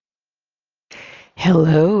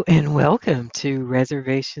Hello and welcome to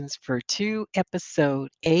Reservations for Two,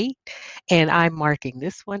 Episode 8. And I'm marking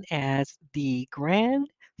this one as the grand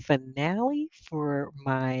finale for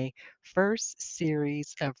my first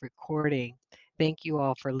series of recording. Thank you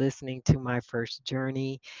all for listening to my first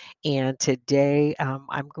journey. And today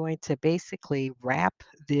I'm going to basically wrap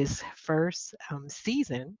this first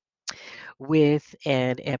season with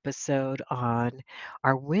an episode on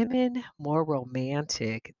Are Women More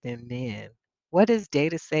Romantic Than Men? What does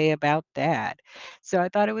data say about that? So I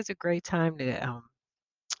thought it was a great time to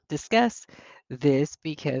discuss this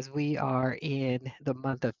because we are in the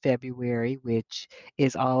month of February, which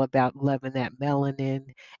is all about loving that melanin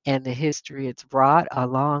and the history it's brought,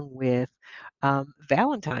 along with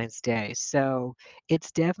Valentine's Day. So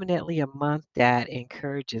it's definitely a month that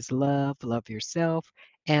encourages love, love yourself,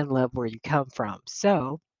 and love where you come from.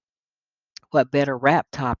 So, what better rap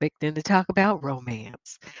topic than to talk about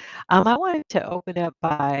romance? I wanted to open up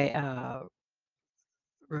by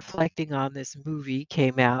reflecting on this movie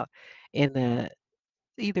came out in the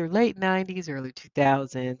either late 90s, early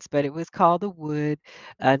 2000s, but it was called The Wood.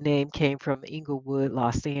 Name came from Inglewood,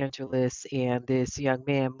 Los Angeles, and this young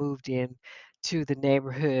man moved in to the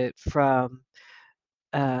neighborhood from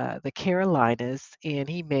the Carolinas, and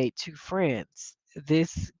he made two friends.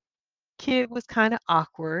 This kid was kind of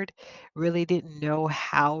awkward, really didn't know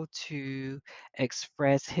how to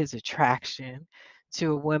express his attraction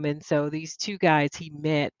to a woman. So these two guys he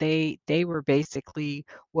met, they were basically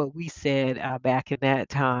what we said back in that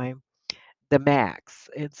time, the max.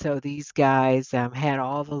 And so these guys had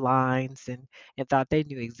all the lines and thought they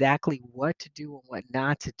knew exactly what to do and what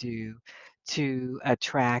not to do to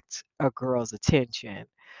attract a girl's attention.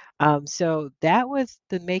 So that was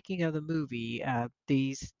the making of the movie.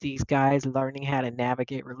 These guys learning how to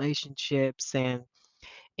navigate relationships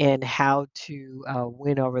and how to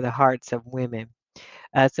win over the hearts of women.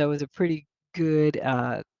 So it was a pretty good,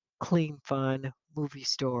 clean, fun movie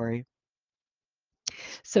story.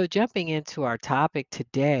 So, jumping into our topic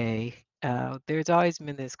today, there's always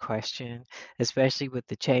been this question, especially with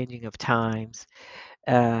the changing of times,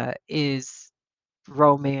 is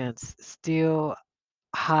romance still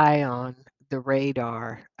high on the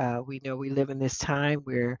radar? We know we live in this time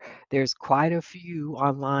where there's quite a few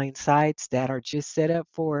online sites that are just set up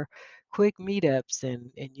for quick meetups,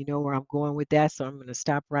 and you know where I'm going with that, so I'm going to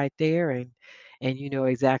stop right there and you know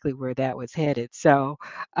exactly where that was headed. So,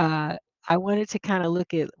 uh, I wanted to kind of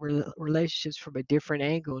look at relationships from a different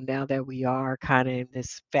angle now that we are kind of in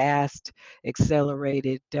this fast,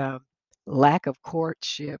 accelerated, lack of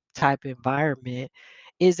courtship type environment.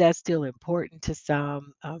 Is that still important to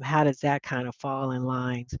some? How does that kind of fall in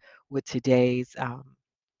lines with today's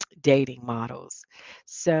dating models?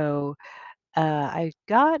 So I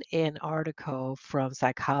got an article from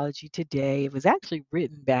Psychology Today. It was actually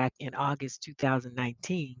written back in August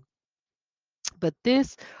 2019. But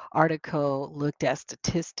this article looked at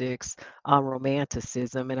statistics on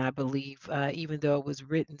romanticism, and I believe, even though it was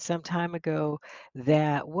written some time ago,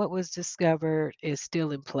 that what was discovered is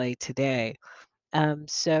still in play today.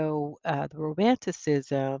 The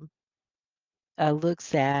romanticism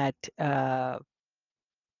looks at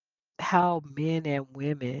how men and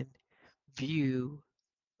women view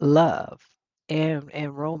love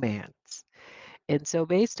and romance. And so,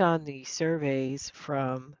 based on the surveys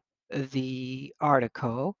from the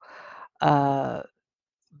article, uh,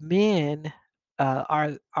 men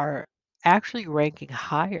are actually ranking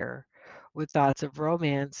higher with thoughts of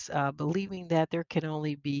romance, believing that there can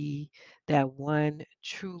only be that one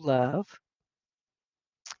true love.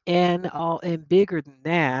 And bigger than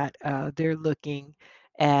that, they're looking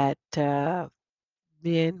at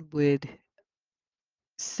men would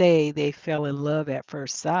say they fell in love at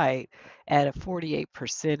first sight at a 48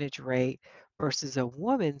 percentage rate versus a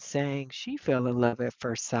woman saying she fell in love at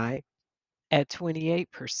first sight at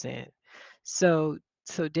 28%. So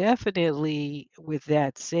so definitely with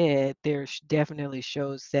that said, there definitely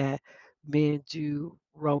shows that men do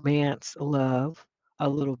romance love a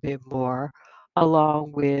little bit more,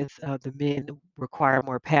 along with the men require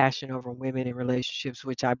more passion over women in relationships,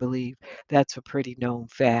 which I believe that's a pretty known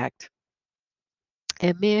fact.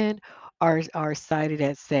 And men are cited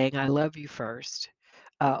as saying "I love you" first,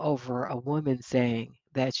 over a woman saying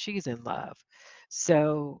that she's in love.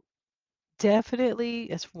 So definitely,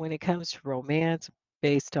 as when it comes to romance,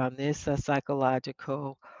 based on this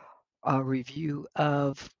psychological review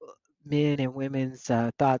of men and women's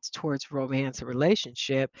thoughts towards romance and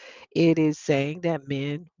relationship, it is saying that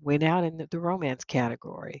men went out in the romance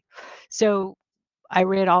category. So I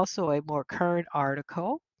read also a more current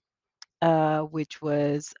article which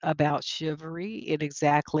was about chivalry and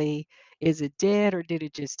exactly, is it dead or did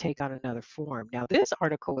it just take on another form? Now, this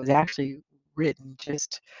article was actually written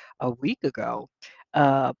just a week ago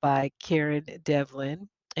by Karen Devlin,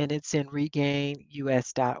 and it's in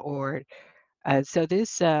regainus.org. So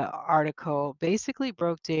this article basically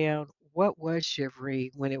broke down what was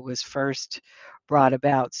chivalry when it was first brought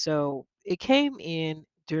about. So it came in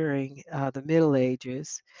during the Middle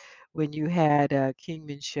Ages when you had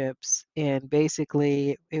kingmanships, and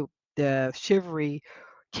basically the chivalry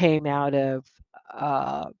came out of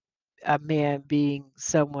uh, a man being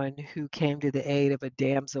someone who came to the aid of a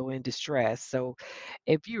damsel in distress. So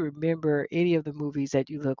if you remember any of the movies that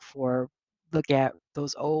you look at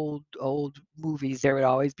those old movies, there would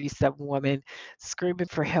always be some woman screaming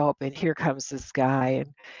for help, and here comes this guy, and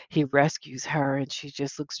he rescues her, and she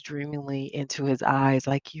just looks dreamingly into his eyes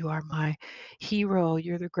like, you are my hero,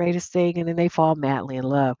 you're the greatest thing, and then they fall madly in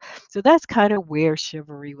love. So that's kind of where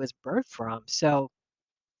chivalry was birthed from. So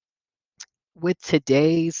with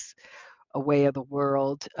today's a way of the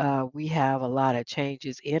world. We have a lot of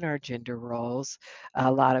changes in our gender roles,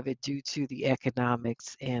 a lot of it due to the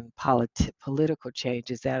economics and political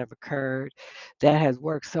changes that have occurred that has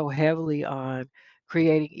worked so heavily on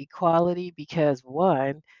creating equality because,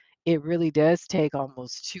 one, it really does take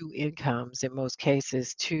almost two incomes in most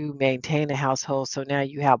cases to maintain a household. So now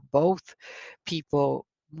you have both people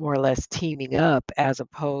more or less teaming up as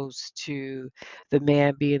opposed to the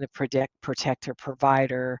man being the protector,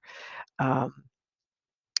 provider, um,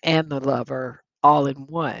 and the lover all in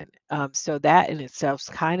one. So that in itself's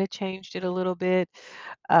kind of changed it a little bit.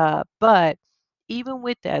 But even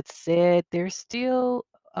with that said, there's still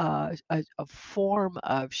a form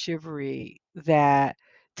of chivalry that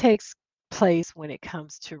takes place when it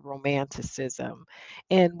comes to romanticism.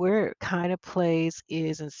 And where it kind of plays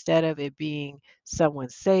is instead of it being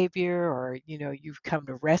someone's savior or, you've come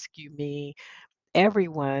to rescue me,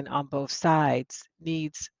 everyone on both sides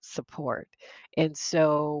needs support. And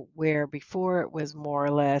so where before it was more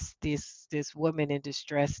or less this woman in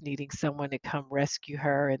distress needing someone to come rescue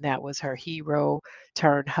her, and that was her hero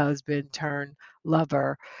turned husband turned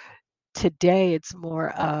lover, today it's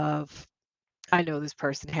more of, I know this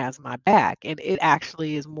person has my back, and it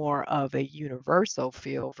actually is more of a universal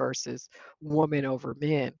feel versus woman over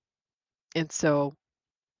men. And so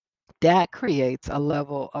that creates a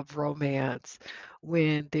level of romance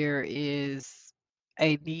when there is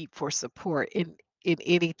a need for support in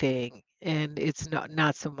anything, and it's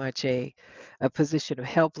not so much a position of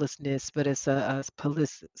helplessness, but it's a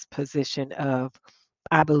position of,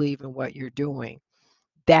 I believe in what you're doing.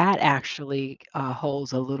 That actually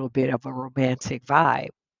holds a little bit of a romantic vibe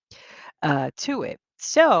to it.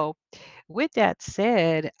 So with that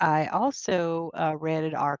said, I also read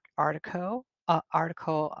an article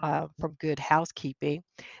from Good Housekeeping.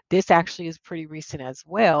 This actually is pretty recent as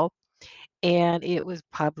well, and it was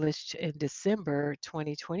published in December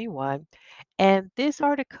 2021. And this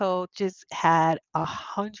article just had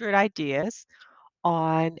 100 ideas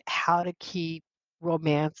on how to keep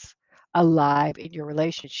romance alive in your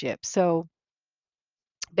relationship. So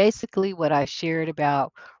basically what I shared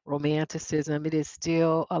about romanticism, it is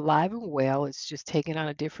still alive and well. It's just taken on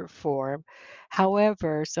a different form.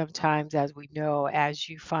 However, sometimes, as we know, as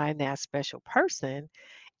you find that special person,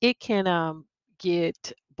 it can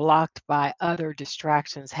get blocked by other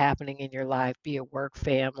distractions happening in your life, be it work,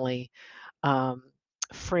 family, um,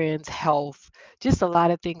 friends, health. Just a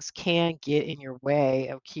lot of things can get in your way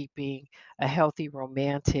of keeping a healthy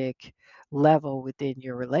romantic level within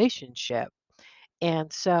your relationship.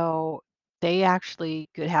 And so they actually,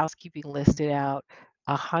 Good Housekeeping listed out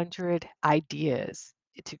 100 ideas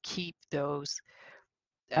to keep those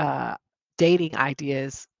uh, dating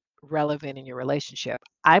ideas relevant in your relationship.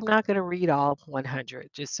 I'm not going to read all 100,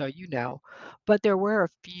 just so you know, but there were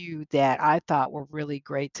a few that I thought were really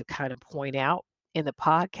great to kind of point out in the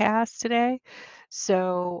podcast today.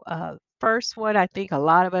 So, first one, I think a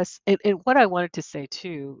lot of us, and what I wanted to say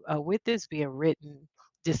too, with this being written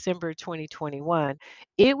December 2021,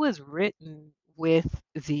 it was written with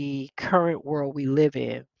the current world we live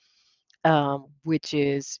in, which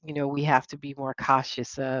is, we have to be more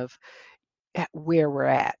cautious of where we're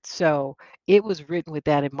at. So it was written with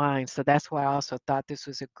that in mind. So that's why I also thought this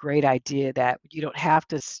was a great idea that you don't have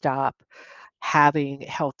to stop having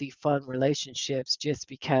healthy, fun relationships just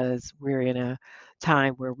because we're in a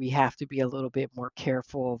time where we have to be a little bit more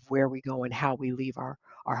careful of where we go and how we leave our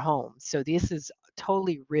home. So this is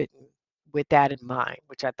totally written with that in mind,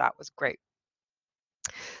 which I thought was great.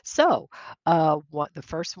 So, what the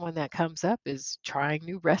first one that comes up is trying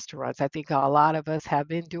new restaurants. I think a lot of us have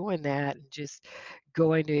been doing that and just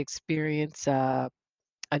going to experience a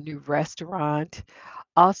new restaurant.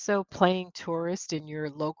 Also, playing tourist in your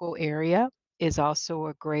local area is also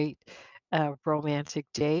a great romantic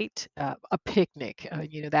date. A picnic,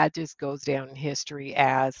 that just goes down in history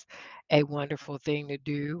as a wonderful thing to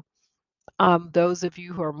do. Those of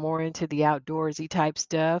you who are more into the outdoorsy type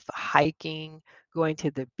stuff, hiking, going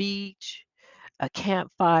to the beach,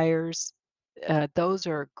 campfires, those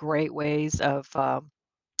are great ways of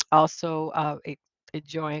also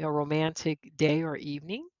enjoying a romantic day or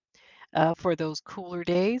evening. For those cooler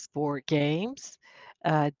days, board games,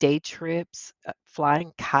 day trips,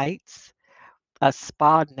 flying kites, a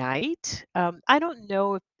spa night. I don't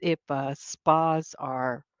know if spas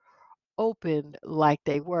are open like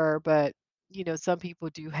they were, but some people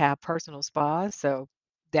do have personal spas, so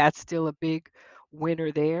that's still a big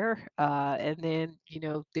winner there. And then,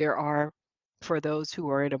 there are for those who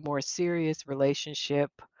are in a more serious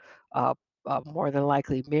relationship, uh, more than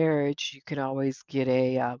likely marriage, you can always get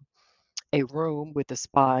a room with a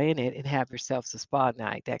spa in it and have yourselves a spa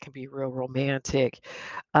night. That can be real romantic.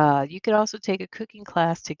 You could also take a cooking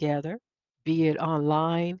class together, be it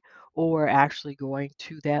online or actually going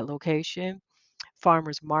to that location.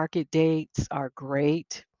 Farmers market dates are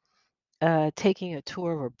great. Taking a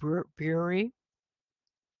tour of a brewery,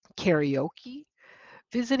 karaoke,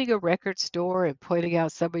 visiting a record store and pointing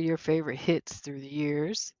out some of your favorite hits through the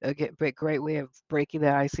years. A great way of breaking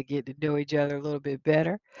the ice and getting to know each other a little bit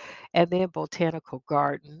better. And then botanical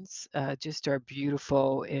gardens just are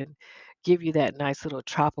beautiful and give you that nice little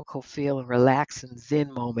tropical feel and relaxing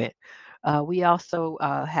zen moment. We also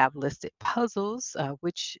have listed puzzles,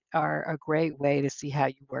 which are a great way to see how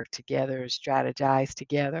you work together and strategize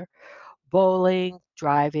together. Bowling,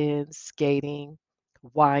 drive-ins, skating,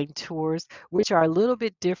 wine tours, which are a little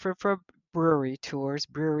bit different from brewery tours.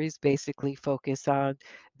 Breweries basically focus on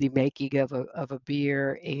the making of a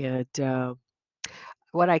beer and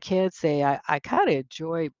what I can say, I kind of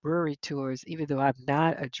enjoy brewery tours, even though I'm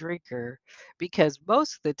not a drinker, because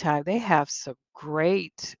most of the time they have some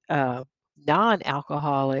great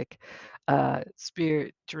non-alcoholic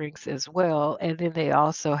spirit drinks as well, and then they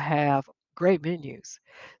also have great menus.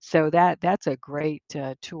 So that's a great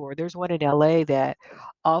tour. There's one in LA that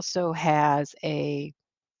also has a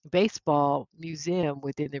baseball museum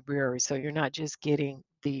within the brewery. So you're not just getting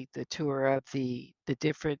the tour of the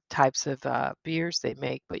different types of beers they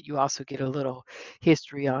make, but you also get a little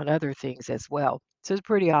history on other things as well. So it's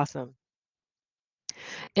pretty awesome.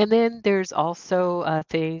 And then there's also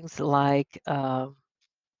things like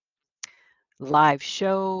live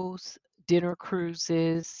shows, dinner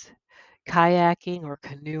cruises, kayaking or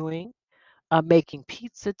canoeing, making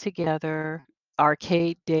pizza together,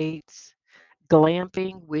 arcade dates,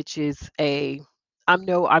 glamping, which is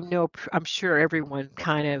I'm sure everyone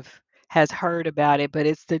kind of has heard about it, but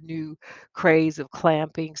it's the new craze of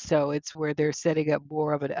clamping. So it's where they're setting up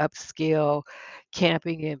more of an upscale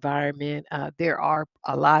camping environment. There are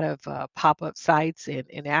a lot of pop-up sites,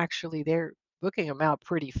 and actually they're booking them out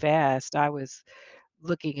pretty fast. I was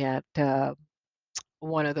looking at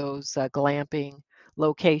one of those glamping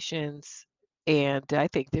locations, and I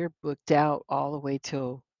think they're booked out all the way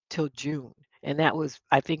till June. And that was,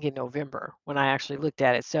 I think, in November when I actually looked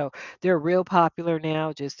at it. So they're real popular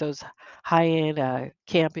now, just those high-end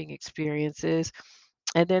camping experiences.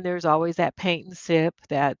 And then there's always that paint and sip.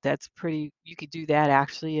 That's pretty. You could do that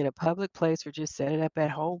actually in a public place or just set it up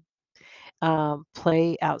at home.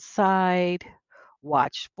 Play outside,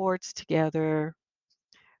 watch sports together,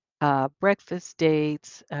 breakfast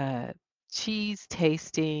dates, cheese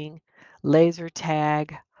tasting, laser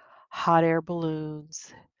tag, hot air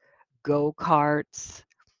balloons, go karts,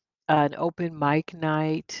 an open mic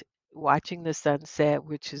night, watching the sunset,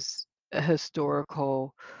 which is a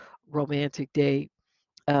historical romantic date,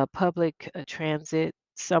 public transit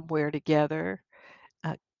somewhere together,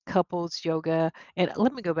 uh, couples yoga. And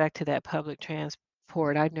let me go back to that public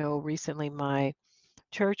transport. I know recently my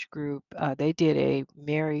church group, they did a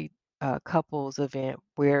married couples event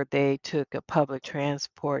where they took a public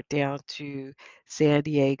transport down to San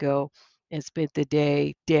Diego and spent the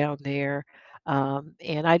day down there.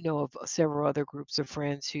 And I know of several other groups of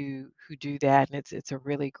friends who do that, and it's a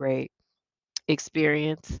really great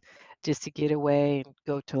experience just to get away and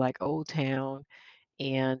go to like Old Town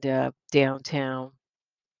and downtown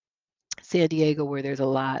San Diego, where there's a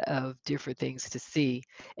lot of different things to see,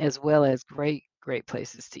 as well as great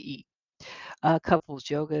places to eat. Couples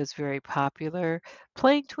yoga is very popular.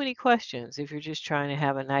 Playing 20 questions if you're just trying to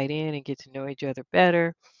have a night in and get to know each other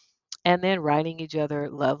better. And then writing each other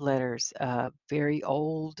love letters, very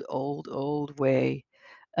old way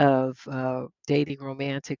of dating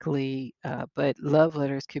romantically. But love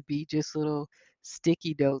letters could be just little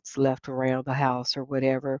sticky notes left around the house or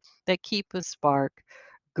whatever that keep a spark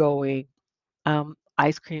going.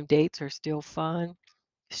 Ice cream dates are still fun.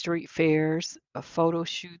 Street fairs, photo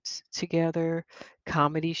shoots together,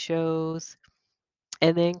 comedy shows,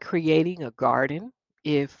 and then creating a garden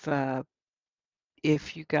if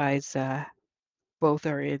you guys both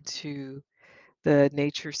are into the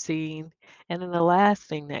nature scene. And then the last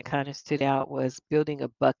thing that kind of stood out was building a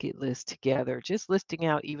bucket list together, just listing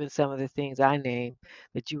out even some of the things I named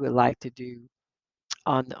that you would like to do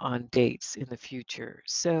on dates in the future.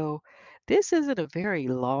 So this isn't a very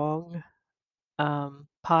long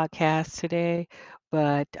podcast today,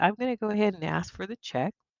 but I'm going to go ahead and ask for the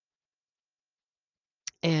check.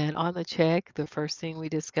 And on the check, the first thing we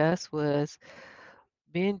discussed was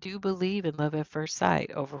men do believe in love at first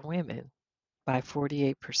sight over women by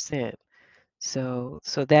 48%. So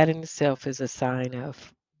that in itself is a sign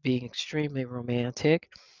of being extremely romantic.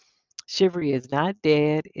 Chivalry is not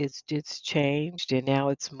dead, it's just changed, and now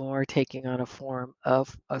it's more taking on a form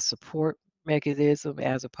of a support mechanism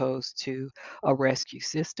as opposed to a rescue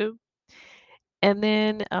system. And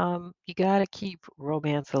then you got to keep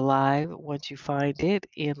romance alive once you find it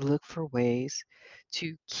and look for ways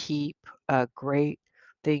to keep great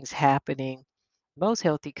things happening. Most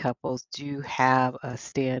healthy couples do have a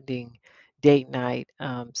standing date night.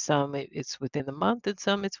 Some it's within the month and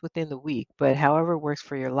some it's within the week. But however it works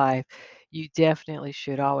for your life, you definitely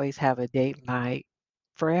should always have a date night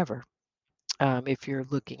forever. If you're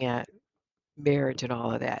looking at marriage and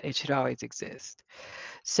all of that, it should always exist.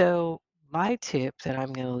 So, my tip that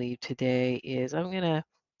I'm going to leave today is I'm going to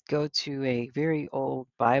go to a very old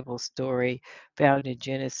Bible story found in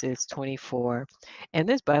Genesis 24. And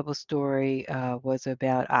this Bible story was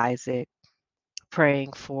about Isaac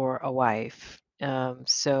praying for a wife.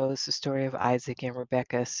 So, it's the story of Isaac and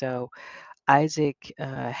Rebekah. So, Isaac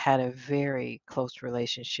had a very close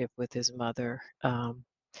relationship with his mother.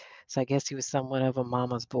 So, I guess he was somewhat of a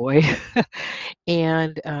mama's boy.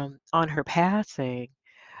 And on her passing,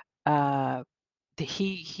 uh,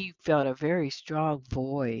 he felt a very strong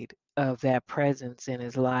void of that presence in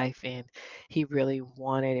his life, and he really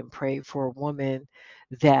wanted and prayed for a woman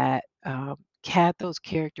that had those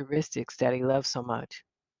characteristics that he loved so much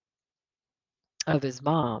of his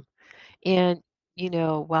mom. And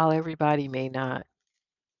while everybody may not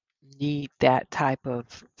need that type of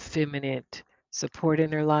feminine support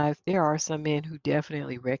in their life, there are some men who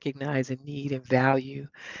definitely recognize and need and value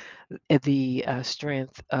the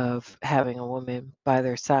strength of having a woman by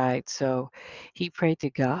their side. So he prayed to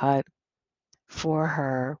God for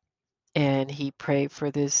her and he prayed for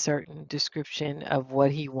this certain description of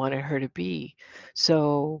what he wanted her to be.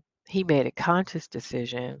 So he made a conscious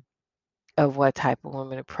decision of what type of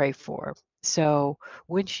woman to pray for. So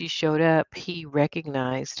when she showed up, he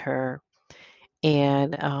recognized her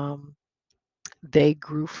and they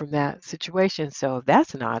grew from that situation. So if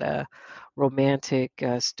that's not a romantic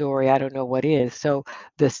story, I don't know what is. So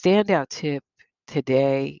the standout tip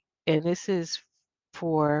today, and this is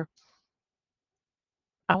for,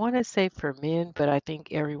 I want to say for men, but I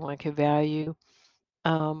think everyone can value.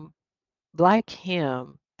 Um, like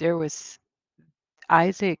him, there was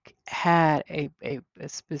Isaac had a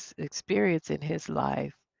experience in his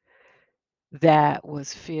life that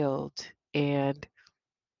was filled and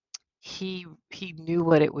he knew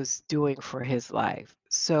what it was doing for his life.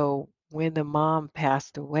 So when the mom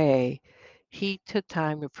passed away, he took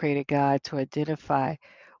time to pray to God to identify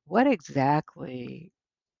what exactly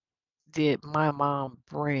did my mom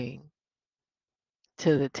bring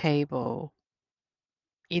to the table.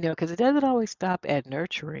 Because it doesn't always stop at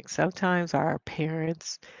nurturing. Sometimes our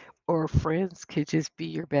parents or friends could just be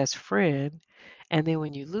your best friend. And then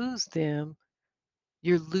when you lose them,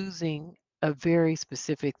 you're losing a very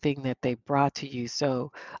specific thing that they brought to you.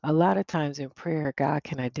 So a lot of times in prayer, God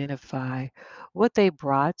can identify what they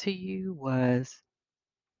brought to you was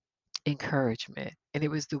encouragement. And it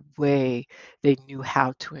was the way they knew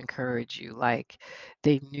how to encourage you. Like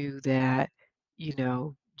they knew that,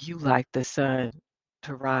 you like the sun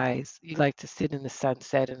to rise, you like to sit in the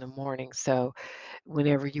sunset in the morning. So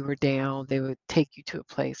whenever you were down, they would take you to a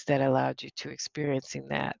place that allowed you to experiencing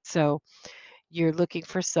that. So you're looking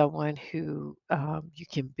for someone who you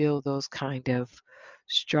can build those kind of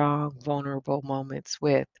strong, vulnerable moments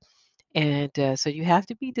with. And so you have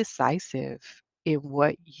to be decisive in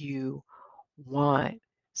what you want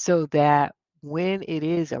so that when it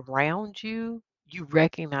is around you, you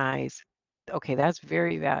recognize, okay, that's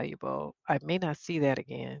very valuable. I may not see that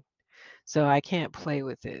again. So I can't play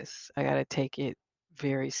with this. I got to take it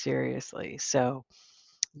very seriously. So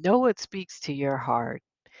know what speaks to your heart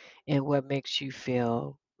and what makes you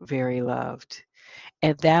feel very loved.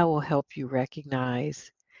 And that will help you recognize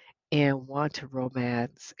and want to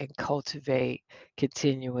romance and cultivate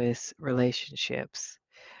continuous relationships.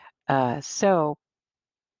 So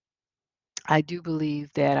I do believe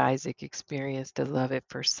that Isaac experienced a love at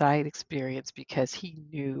first sight experience because he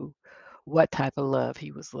knew what type of love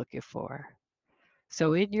he was looking for.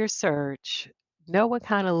 So in your search, know what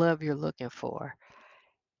kind of love you're looking for.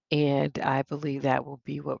 And I believe that will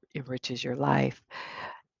be what enriches your life.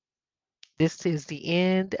 This is the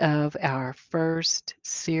end of our first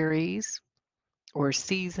series or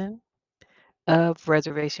season of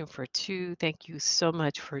Reservation for Two. Thank you so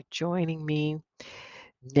much for joining me.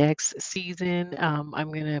 Next season, I'm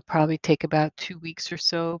going to probably take about 2 weeks or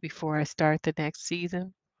so before I start the next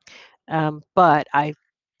season. But I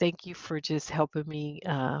thank you for just helping me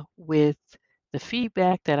with the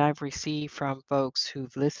feedback that I've received from folks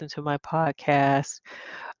who've listened to my podcast,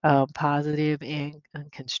 positive and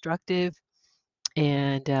constructive.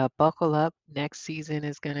 And buckle up. Next season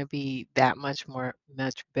is going to be that much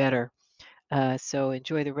better. So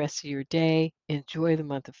enjoy the rest of your day. Enjoy the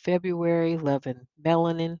month of February, loving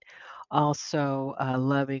melanin, also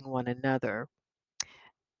loving one another.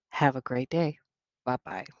 Have a great day. Bye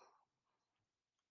bye.